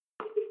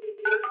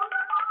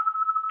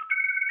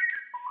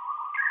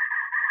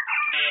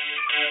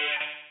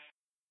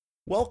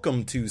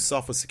Welcome to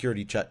Software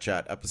Security Chat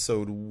Chat,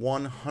 episode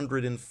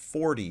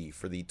 140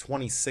 for the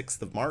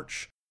 26th of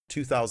March,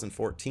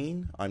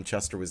 2014. I'm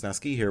Chester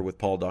Wisniewski here with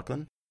Paul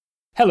Ducklin.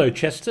 Hello,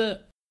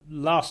 Chester.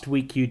 Last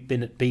week you'd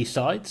been at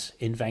B-Sides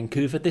in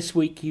Vancouver. This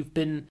week you've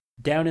been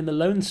down in the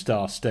Lone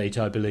Star State,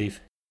 I believe.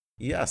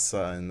 Yes,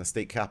 in the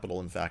state capital,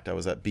 in fact. I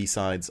was at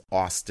B-Sides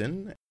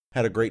Austin.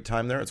 Had a great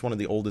time there. It's one of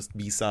the oldest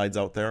B-Sides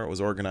out there. It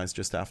was organized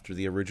just after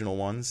the original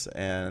ones,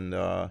 and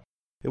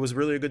it was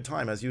really a good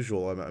time, as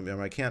usual.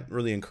 I can't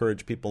really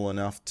encourage people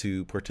enough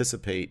to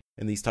participate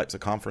in these types of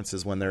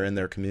conferences when they're in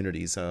their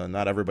communities.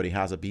 Not everybody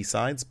has a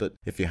B-Sides, but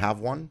if you have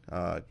one,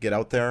 get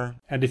out there.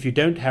 And if you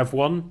don't have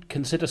one,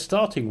 consider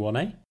starting one,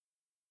 eh?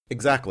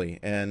 Exactly.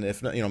 And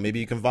if not, maybe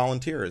you can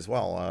volunteer as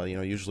well.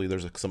 Usually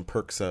there's some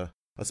perks, a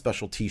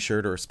special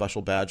T-shirt or a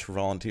special badge for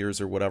volunteers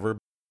or whatever.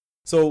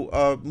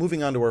 So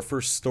moving on to our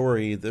first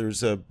story,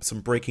 there's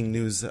some breaking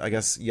news, I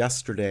guess,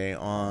 yesterday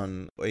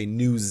on a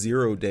new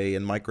zero day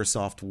in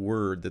Microsoft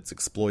Word that's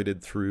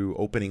exploited through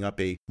opening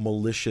up a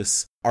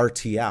malicious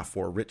RTF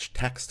or rich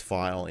text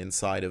file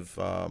inside of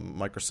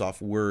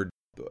Microsoft Word.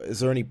 Is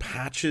there any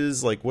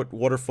patches? Like,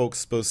 what are folks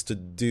supposed to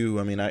do?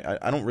 I mean,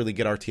 I don't really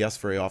get RTFs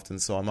very often,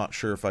 so I'm not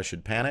sure if I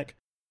should panic.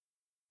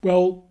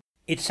 Well,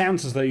 it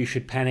sounds as though you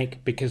should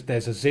panic because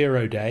there's a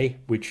 0 day,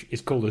 which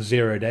is called a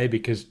 0 day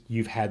because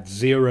you've had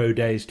 0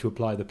 days to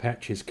apply the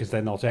patches because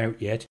they're not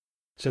out yet.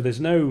 So there's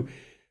no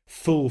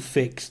full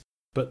fix,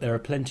 but there are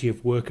plenty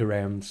of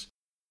workarounds.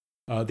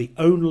 The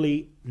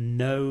only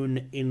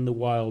known in the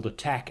wild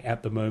attack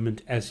at the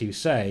moment, as you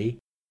say,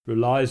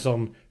 relies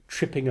on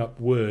tripping up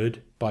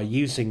Word by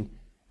using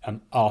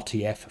an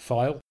RTF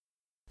file.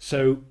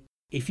 So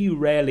if you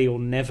rarely or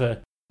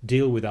never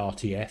deal with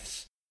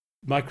RTFs,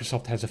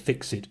 Microsoft has a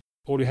fix-it.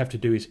 All you have to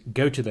do is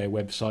go to their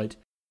website,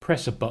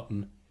 press a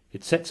button,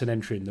 it sets an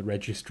entry in the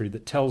registry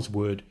that tells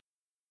Word,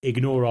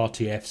 ignore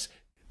RTFs,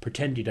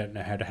 pretend you don't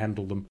know how to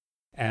handle them,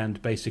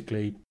 and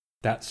basically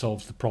that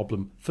solves the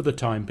problem for the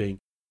time being.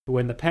 But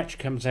when the patch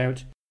comes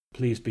out,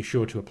 please be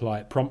sure to apply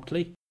it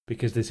promptly,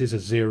 because this is a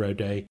 0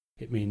 day.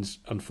 It means,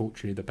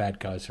 unfortunately, the bad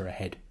guys are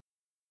ahead.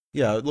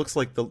 Yeah, it looks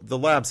like the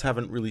labs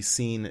haven't really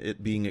seen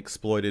it being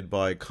exploited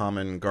by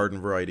common garden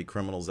variety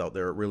criminals out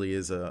there. It really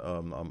is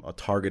a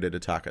targeted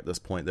attack at this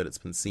point that it's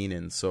been seen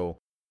in. So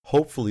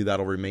hopefully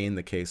that'll remain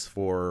the case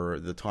for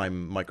the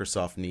time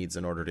Microsoft needs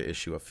in order to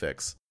issue a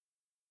fix.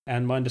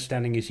 And my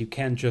understanding is you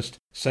can just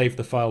save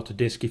the file to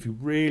disk if you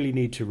really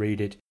need to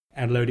read it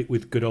and load it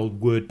with good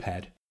old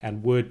WordPad.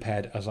 And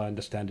WordPad, as I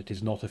understand it,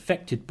 is not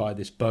affected by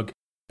this bug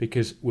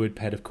because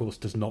WordPad, of course,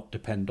 does not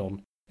depend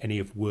on any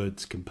of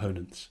Word's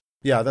components.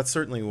 Yeah, that's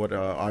certainly what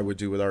I would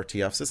do with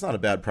RTFs. It's not a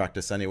bad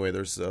practice anyway.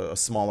 There's a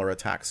smaller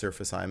attack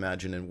surface, I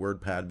imagine, in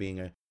WordPad being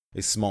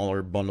a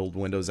smaller bundled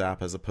Windows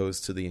app as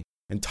opposed to the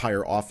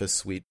entire Office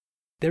suite.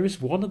 There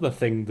is one other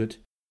thing that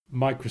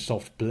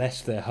Microsoft,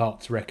 bless their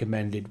hearts,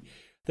 recommended.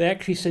 They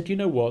actually said, you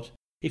know what,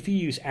 if you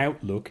use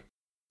Outlook,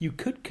 you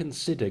could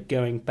consider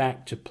going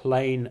back to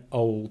plain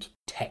old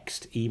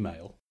text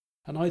email.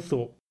 And I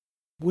thought,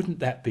 wouldn't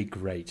that be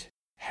great?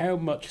 How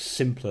much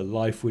simpler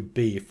life would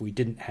be if we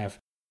didn't have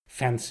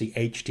fancy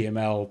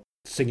HTML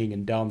singing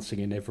and dancing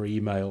in every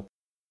email,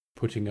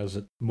 putting us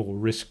at more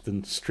risk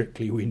than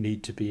strictly we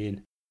need to be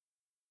in.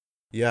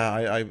 Yeah,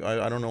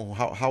 I don't know.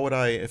 How would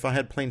I, if I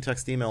had plain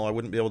text email, I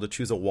wouldn't be able to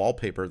choose a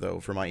wallpaper,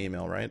 though, for my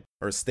email, right?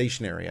 Or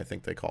stationery, I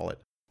think they call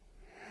it.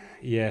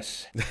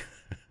 Yes.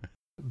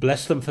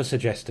 Bless them for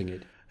suggesting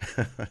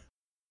it.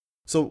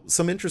 So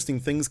some interesting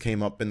things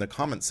came up in the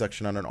comments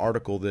section on an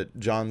article that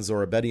John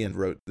Zorobedian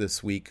wrote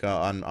this week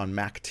on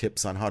Mac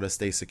tips on how to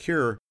stay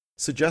secure,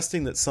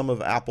 suggesting that some of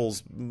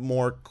Apple's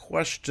more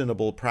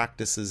questionable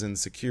practices in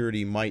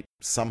security might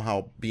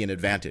somehow be an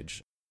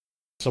advantage.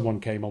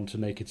 Someone came on to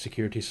Naked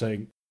Security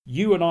saying,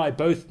 you and I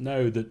both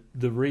know that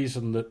the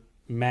reason that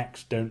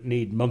Macs don't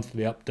need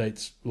monthly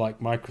updates like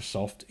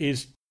Microsoft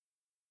is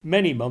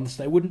many months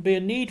there wouldn't be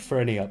a need for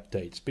any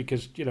updates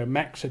because,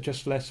 Macs are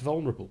just less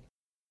vulnerable.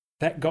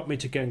 That got me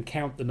to go and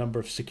count the number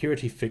of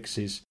security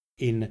fixes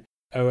in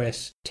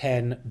OS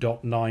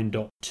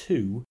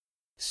 10.9.2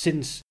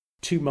 since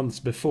 2 months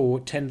before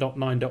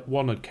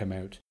 10.9.1 had come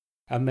out,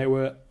 and there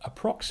were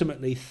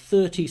approximately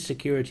 30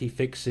 security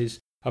fixes,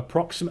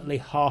 approximately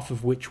half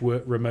of which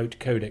were remote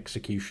code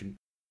execution.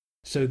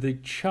 So the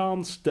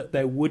chance that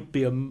there would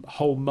be a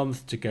whole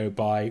month to go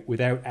by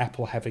without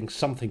Apple having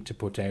something to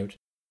put out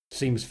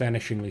seems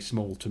vanishingly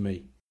small to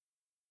me.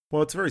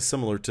 Well, it's very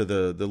similar to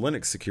the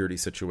Linux security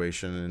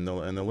situation, and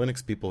the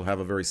Linux people have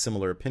a very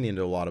similar opinion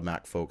to a lot of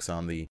Mac folks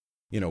on the,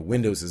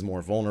 Windows is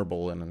more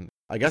vulnerable, and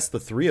I guess the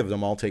three of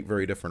them all take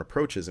very different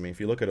approaches. I mean, if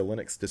you look at a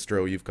Linux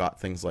distro, you've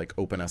got things like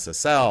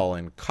OpenSSL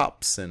and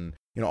CUPS and,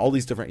 all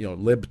these different,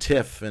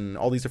 libtiff and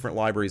all these different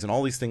libraries and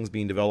all these things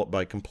being developed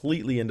by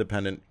completely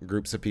independent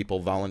groups of people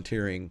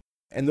volunteering.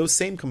 And those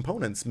same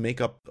components make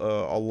up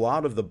a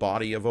lot of the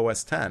body of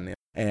OS X.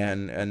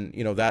 And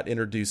that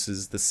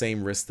introduces the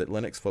same risk that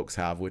Linux folks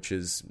have, which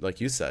is,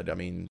 like you said, I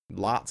mean,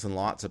 lots and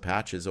lots of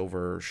patches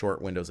over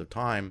short windows of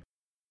time.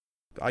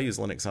 I use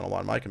Linux on a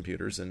lot of my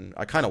computers, and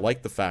I kind of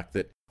like the fact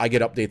that I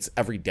get updates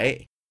every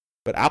day.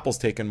 But Apple's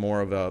taken more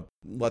of a,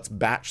 let's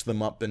batch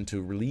them up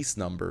into release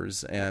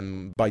numbers,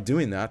 and by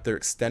doing that, they're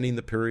extending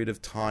the period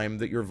of time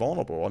that you're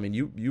vulnerable. I mean,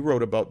 you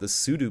wrote about the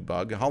sudo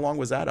bug. How long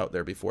was that out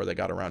there before they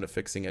got around to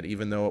fixing it,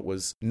 even though it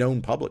was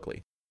known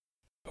publicly?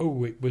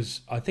 Oh, it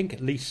was, I think,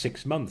 at least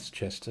 6 months,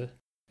 Chester.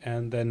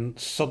 And then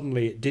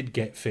suddenly it did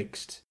get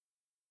fixed.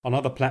 On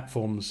other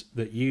platforms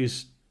that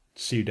use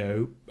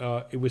sudo,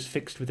 it was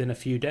fixed within a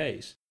few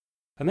days.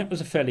 And that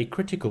was a fairly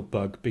critical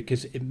bug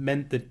because it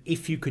meant that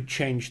if you could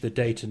change the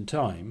date and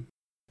time,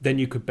 then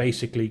you could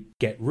basically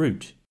get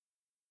root.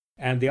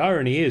 And the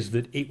irony is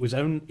that it was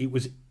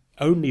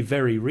only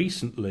very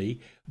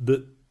recently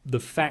that the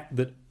fact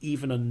that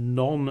even a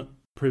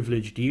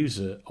non-privileged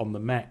user on the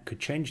Mac could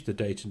change the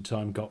date and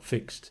time got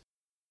fixed.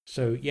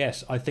 So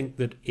yes, I think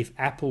that if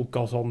Apple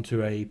got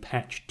onto a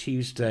Patch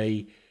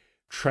Tuesday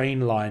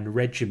train line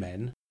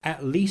regimen,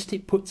 at least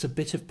it puts a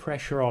bit of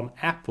pressure on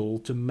Apple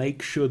to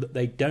make sure that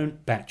they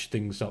don't batch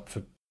things up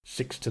for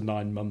 6 to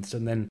 9 months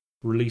and then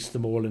release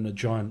them all in a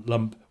giant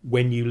lump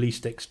when you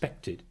least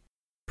expect it.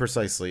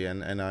 Precisely,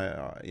 and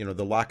I,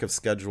 the lack of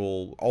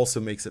schedule also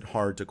makes it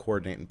hard to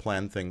coordinate and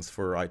plan things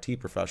for IT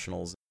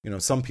professionals.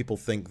 Some people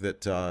think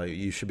that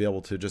you should be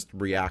able to just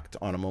react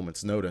on a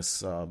moment's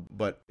notice,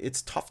 but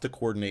it's tough to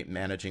coordinate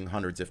managing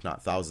hundreds, if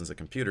not thousands, of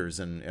computers,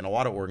 and a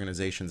lot of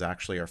organizations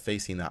actually are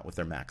facing that with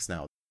their Macs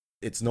now.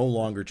 It's no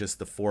longer just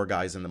the 4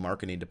 guys in the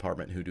marketing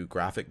department who do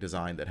graphic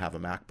design that have a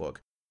MacBook.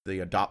 The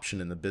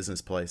adoption in the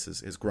business place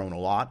has grown a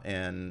lot,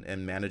 and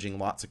managing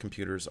lots of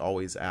computers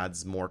always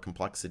adds more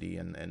complexity,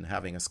 and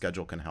having a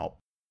schedule can help.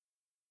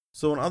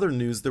 So in other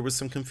news, there was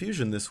some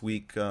confusion this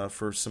week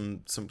for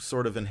some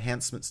sort of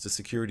enhancements to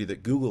security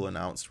that Google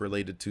announced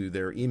related to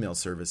their email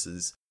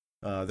services.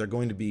 They're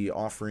going to be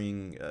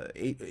offering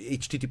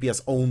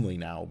HTTPS only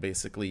now.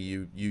 Basically,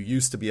 you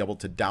used to be able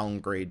to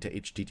downgrade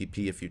to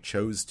HTTP if you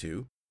chose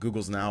to.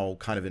 Google's now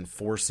kind of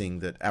enforcing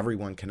that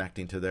everyone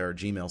connecting to their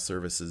Gmail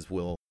services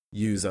will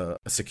use a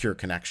secure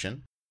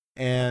connection.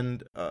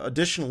 And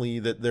additionally,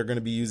 that they're going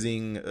to be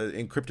using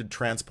encrypted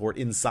transport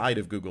inside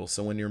of Google.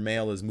 So when your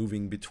mail is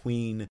moving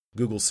between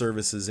Google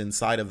services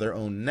inside of their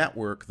own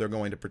network, they're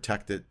going to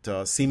protect it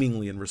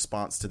seemingly in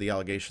response to the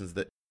allegations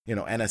that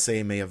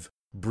NSA may have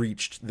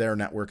breached their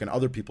network and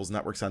other people's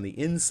networks on the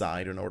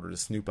inside in order to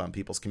snoop on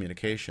people's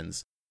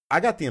communications. I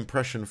got the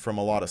impression from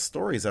a lot of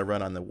stories I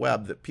read on the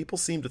web that people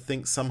seem to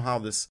think somehow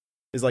this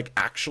is like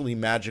actually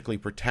magically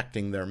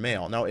protecting their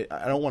mail. Now,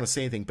 I don't want to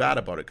say anything bad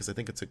about it because I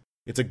think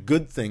it's a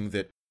good thing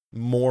that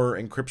more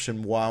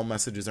encryption while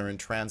messages are in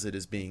transit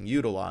is being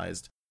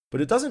utilized,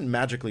 but it doesn't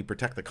magically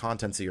protect the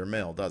contents of your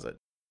mail, does it?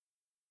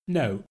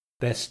 No,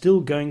 they're still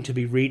going to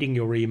be reading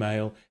your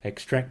email,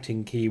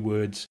 extracting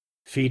keywords,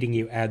 feeding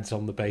you ads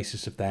on the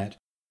basis of that.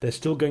 They're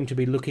still going to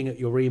be looking at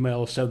your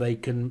email so they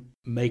can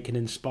make an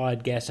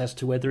inspired guess as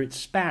to whether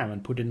it's spam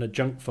and put in a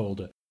junk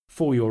folder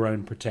for your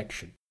own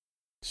protection.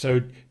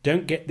 So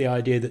don't get the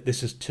idea that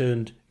this has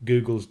turned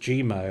Google's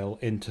Gmail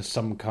into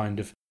some kind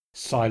of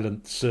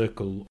silent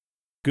circle.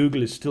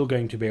 Google is still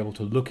going to be able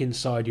to look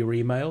inside your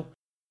email.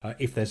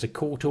 If there's a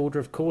court order,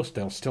 of course,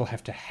 they'll still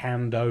have to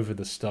hand over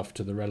the stuff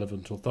to the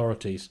relevant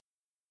authorities.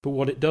 But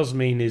what it does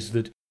mean is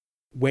that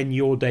when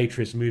your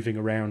data is moving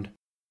around,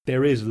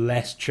 there is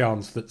less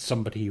chance that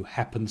somebody who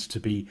happens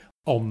to be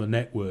on the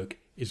network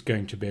is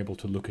going to be able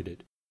to look at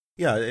it.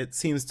 Yeah, it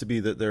seems to be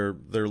that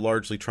they're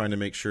largely trying to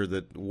make sure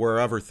that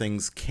wherever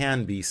things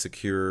can be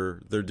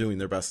secure, they're doing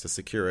their best to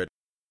secure it.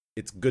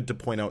 It's good to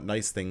point out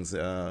nice things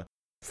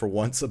for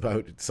once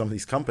about some of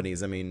these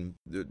companies. I mean,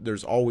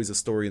 there's always a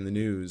story in the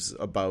news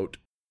about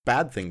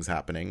bad things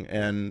happening,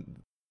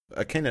 and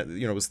I kind of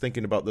was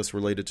thinking about this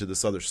related to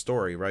this other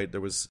story, right?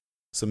 There was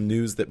some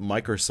news that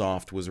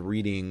Microsoft was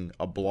reading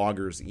a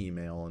blogger's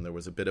email, and there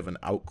was a bit of an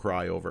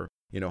outcry over,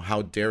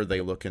 how dare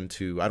they look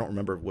into, I don't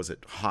remember, was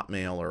it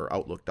Hotmail or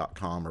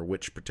Outlook.com or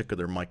which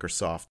particular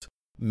Microsoft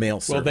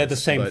mail service? Well, they're the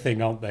same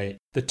thing, aren't they?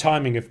 The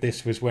timing of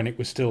this was when it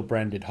was still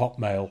branded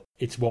Hotmail.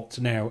 It's what's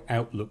now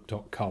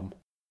Outlook.com.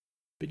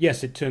 But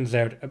yes, it turns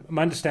out,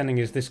 my understanding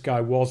is this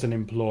guy was an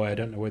employee. I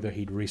don't know whether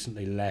he'd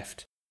recently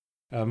left.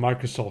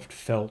 Microsoft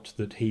felt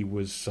that he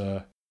was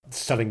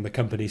selling the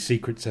company's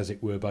secrets, as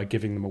it were, by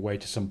giving them away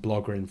to some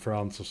blogger in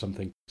France or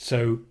something.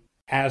 So,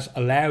 as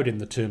allowed in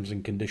the terms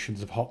and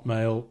conditions of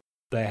Hotmail,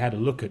 they had a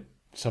look at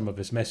some of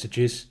his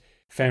messages,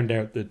 found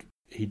out that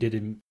he did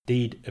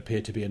indeed appear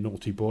to be a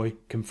naughty boy,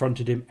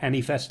 confronted him, and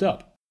he fessed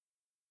up.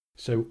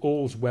 So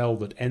all's well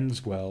that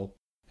ends well,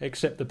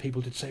 except that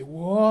people did say,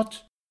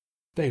 "What?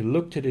 They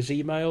looked at his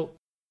email?"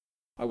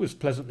 I was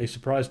pleasantly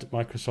surprised at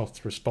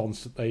Microsoft's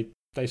response that they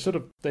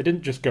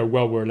didn't just go,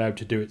 "Well, we're allowed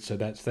to do it, so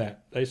that's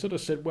that." They sort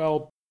of said,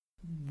 "Well,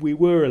 we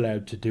were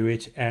allowed to do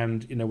it,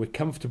 and we're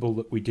comfortable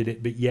that we did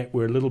it, but yet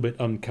we're a little bit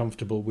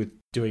uncomfortable with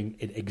doing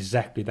it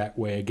exactly that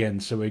way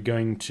again, so we're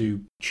going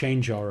to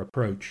change our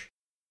approach."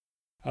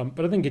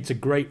 But I think it's a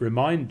great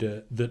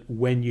reminder that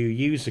when you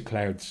use a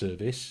cloud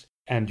service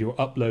and you're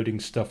uploading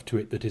stuff to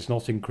it that is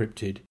not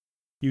encrypted,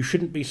 you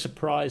shouldn't be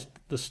surprised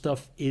that the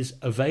stuff is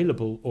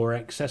available or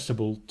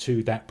accessible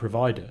to that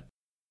provider.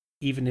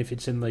 Even if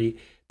it's in the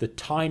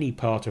tiny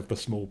part of the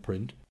small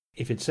print,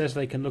 if it says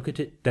they can look at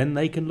it, then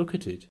they can look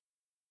at it.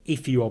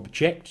 If you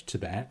object to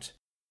that,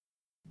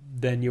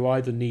 then you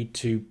either need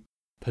to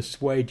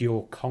persuade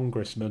your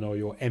congressman or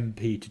your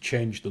MP to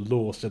change the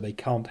law so they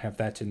can't have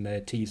that in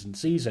their T's and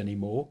C's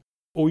anymore,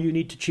 or you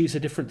need to choose a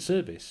different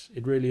service.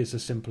 It really is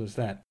as simple as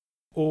that.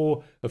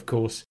 Or, of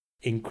course,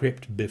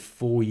 encrypt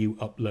before you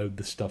upload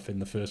the stuff in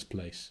the first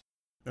place.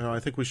 I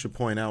think we should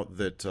point out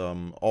that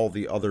all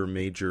the other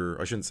major,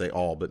 I shouldn't say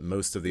all, but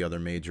most of the other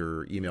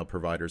major email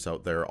providers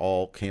out there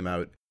all came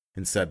out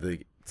and said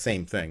the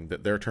same thing,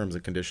 that their terms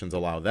and conditions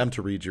allow them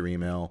to read your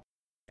email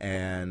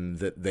and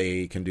that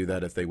they can do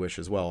that if they wish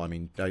as well. I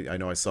mean, I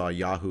know I saw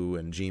Yahoo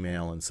and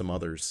Gmail and some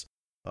others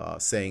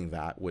saying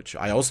that, which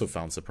I also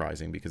found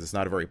surprising because it's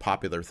not a very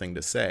popular thing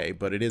to say,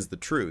 but it is the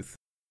truth.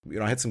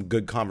 I had some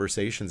good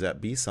conversations at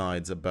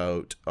B-Sides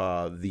about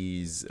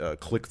these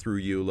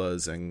click-through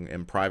EULAs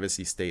and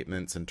privacy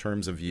statements and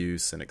terms of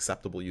use and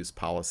acceptable use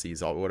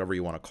policies, whatever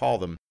you want to call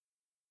them.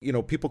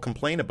 People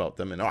complain about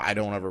them and, I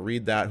don't ever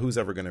read that. Who's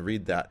ever going to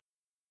read that?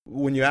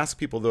 When you ask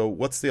people, though,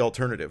 what's the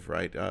alternative,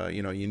 right?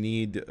 You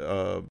need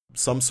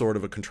some sort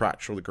of a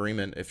contractual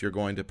agreement if you're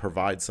going to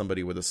provide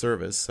somebody with a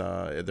service.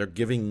 They're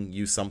giving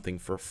you something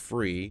for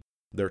free.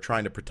 They're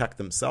trying to protect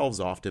themselves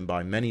often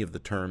by many of the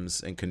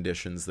terms and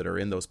conditions that are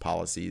in those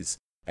policies.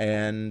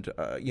 And,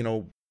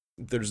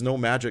 there's no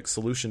magic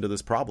solution to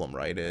this problem,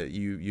 right?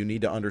 You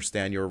need to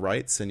understand your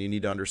rights and you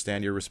need to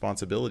understand your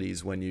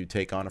responsibilities when you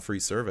take on a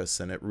free service.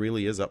 And it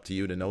really is up to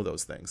you to know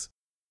those things.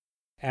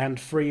 And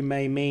free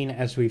may mean,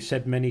 as we've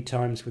said many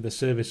times with a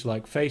service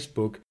like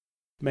Facebook,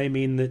 may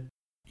mean that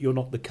you're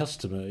not the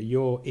customer.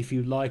 You're, if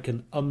you like,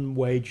 an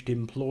unwaged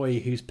employee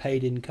who's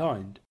paid in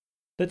kind.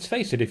 Let's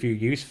face it, if you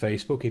use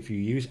Facebook, if you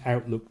use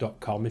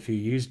Outlook.com, if you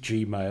use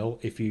Gmail,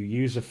 if you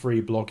use a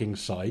free blogging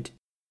site,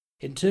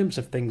 in terms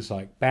of things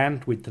like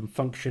bandwidth and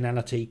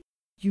functionality,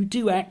 you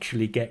do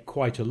actually get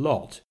quite a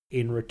lot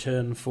in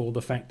return for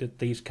the fact that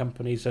these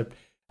companies are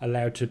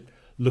allowed to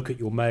look at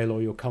your mail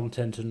or your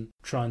content and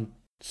try and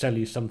sell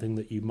you something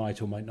that you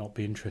might or might not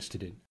be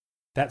interested in.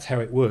 That's how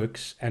it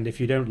works, and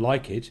if you don't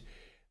like it,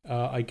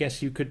 I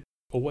guess you could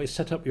always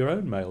set up your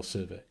own mail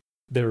server.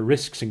 There are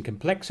risks and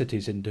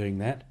complexities in doing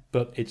that,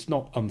 but it's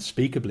not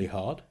unspeakably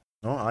hard.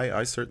 No,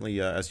 I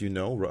certainly, as you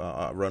know,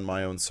 run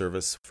my own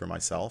service for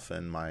myself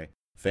and my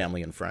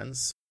family and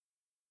friends.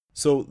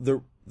 So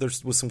there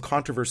was some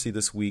controversy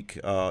this week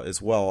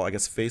as well. I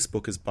guess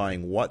Facebook is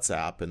buying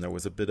WhatsApp, and there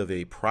was a bit of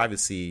a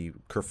privacy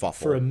kerfuffle.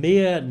 For a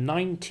mere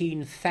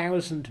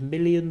 $19,000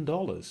 million.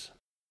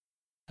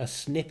 A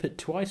snip at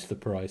twice the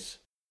price.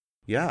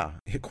 Yeah,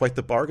 quite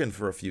the bargain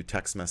for a few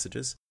text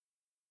messages.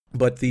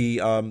 But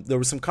there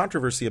was some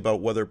controversy about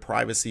whether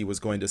privacy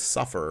was going to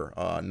suffer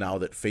now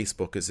that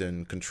Facebook is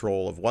in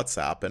control of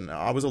WhatsApp, and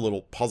I was a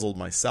little puzzled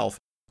myself.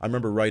 I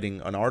remember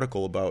writing an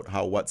article about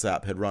how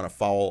WhatsApp had run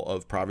afoul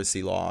of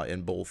privacy law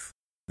in both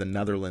the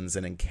Netherlands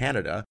and in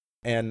Canada,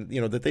 and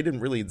that they didn't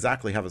really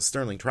exactly have a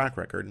sterling track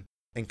record.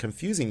 And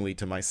confusingly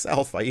to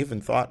myself, I even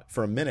thought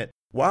for a minute,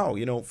 wow,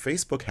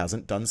 Facebook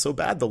hasn't done so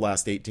bad the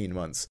last 18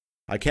 months.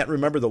 I can't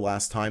remember the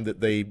last time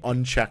that they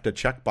unchecked a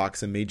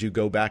checkbox and made you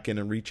go back in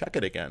and recheck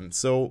it again.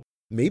 So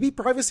maybe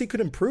privacy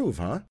could improve,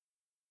 huh?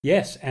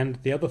 Yes, and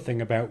the other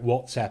thing about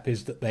WhatsApp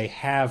is that they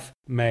have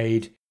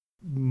made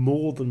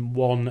more than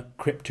one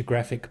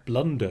cryptographic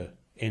blunder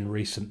in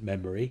recent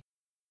memory.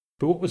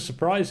 But what was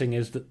surprising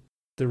is that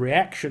the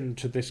reaction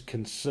to this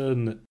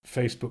concern that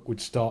Facebook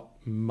would start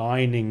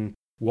mining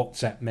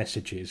WhatsApp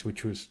messages,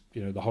 which was,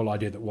 the whole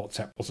idea that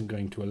WhatsApp wasn't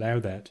going to allow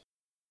that,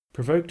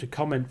 provoked a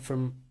comment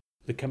from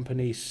the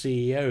company's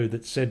CEO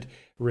that said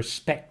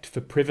respect for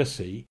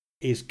privacy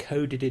is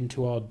coded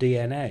into our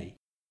DNA.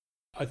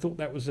 I thought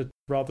that was a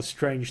rather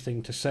strange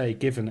thing to say,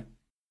 given,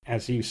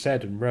 as you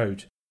said and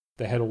wrote,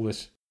 they had all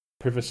this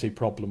privacy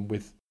problem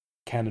with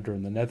Canada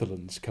and the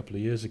Netherlands a couple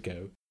of years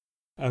ago,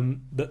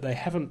 that they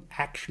haven't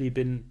actually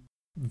been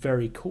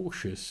very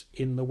cautious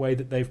in the way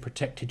that they've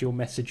protected your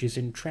messages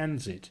in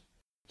transit.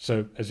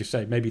 So, as you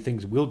say, maybe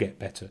things will get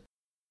better.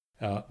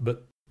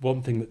 But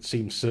one thing that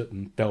seems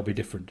certain, they'll be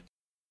different.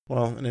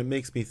 Well, and it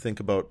makes me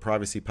think about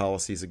privacy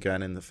policies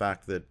again, and the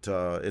fact that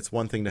it's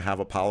one thing to have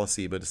a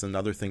policy, but it's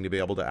another thing to be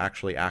able to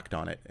actually act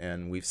on it.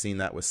 And we've seen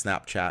that with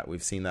Snapchat,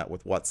 we've seen that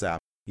with WhatsApp,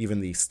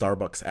 even the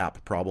Starbucks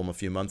app problem a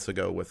few months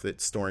ago with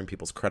it storing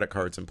people's credit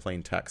cards in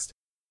plain text.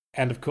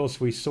 And of course,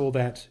 we saw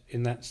that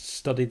in that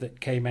study that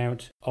came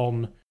out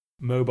on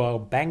mobile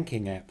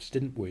banking apps,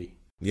 didn't we?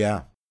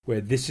 Yeah.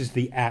 Where this is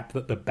the app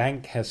that the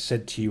bank has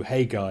said to you,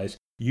 hey guys,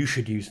 you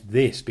should use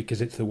this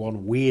because it's the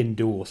one we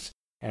endorse.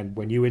 And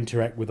when you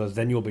interact with us,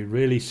 then you'll be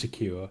really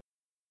secure.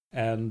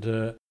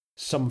 And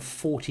some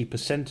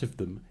 40% of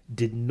them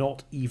did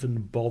not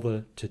even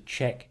bother to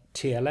check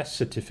TLS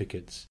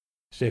certificates.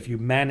 So if you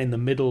man in the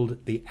middle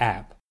the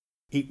app,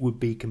 it would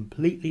be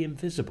completely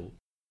invisible.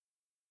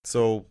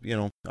 So,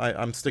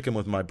 I'm sticking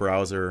with my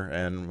browser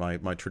and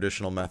my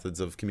traditional methods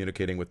of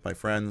communicating with my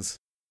friends.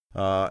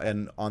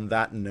 And on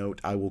that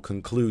note, I will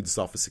conclude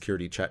Sophos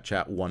Security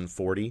Chat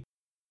 140.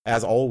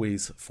 As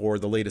always, for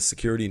the latest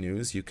security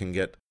news, you can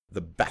get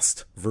the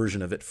best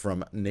version of it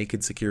from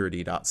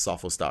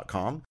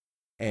nakedsecurity.sophos.com.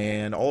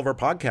 And all of our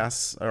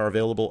podcasts are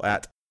available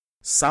at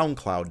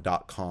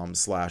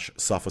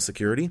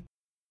soundcloud.com/sophosecurity.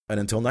 And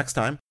until next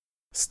time,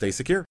 stay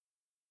secure.